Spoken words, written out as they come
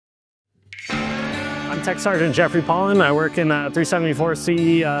I'm Tech Sergeant Jeffrey Paulin. I work in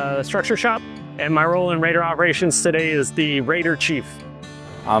 374C structure shop, and my role in radar operations today is the Radar Chief.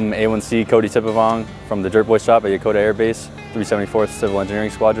 I'm A1C Cody Tipavong from the Dirt Boy shop at Yokota Air Base, 374th Civil Engineering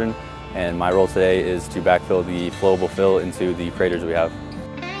Squadron, and my role today is to backfill the flowable fill into the craters we have.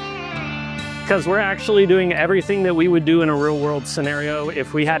 Because we're actually doing everything that we would do in a real-world scenario.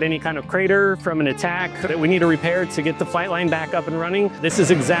 If we had any kind of crater from an attack that we need to repair to get the flight line back up and running, this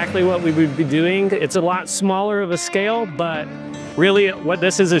is exactly what we would be doing. It's a lot smaller of a scale, but really what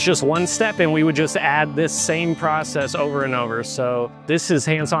this is just one step, and we would just add this same process over and over. So this is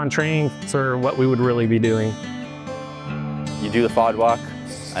hands-on training for what we would really be doing. You do the FOD walk,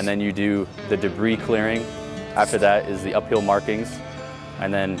 and then you do the debris clearing. After that is the uphill markings,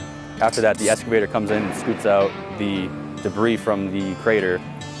 and then after that, the excavator comes in and scoops out the debris from the crater,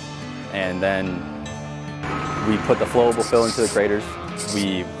 and then we put the flowable fill into the craters.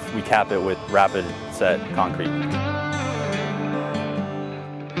 We cap it with rapid set concrete.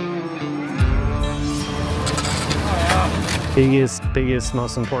 Biggest,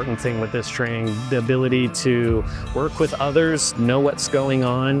 most important thing with this training, the ability to work with others, know what's going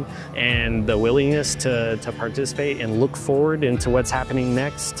on, and the willingness to participate and look forward into what's happening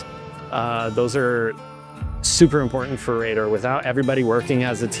next. Those are super important for radar. Without everybody working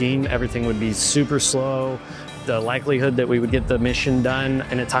as a team, everything would be super slow. The likelihood that we would get the mission done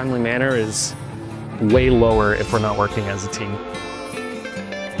in a timely manner is way lower if we're not working as a team.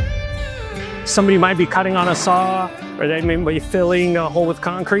 Somebody might be cutting on a saw, or they may be filling a hole with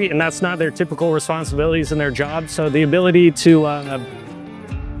concrete, and that's not their typical responsibilities in their job. So the ability to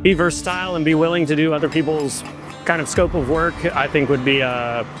be versatile and be willing to do other people's kind of scope of work, I think would be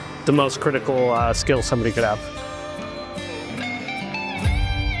the most critical skill somebody could have.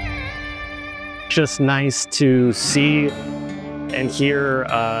 Just nice to see and hear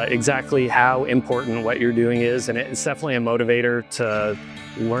exactly how important what you're doing is, and it's definitely a motivator to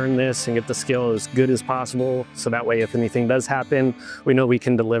learn this and get the skill as good as possible, so that way if anything does happen, we know we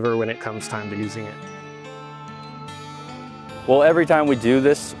can deliver when it comes time to using it. Well, every time we do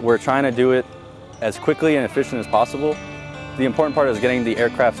this, we're trying to do it as quickly and efficient as possible. The important part is getting the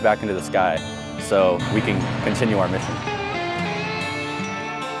aircraft back into the sky so we can continue our mission.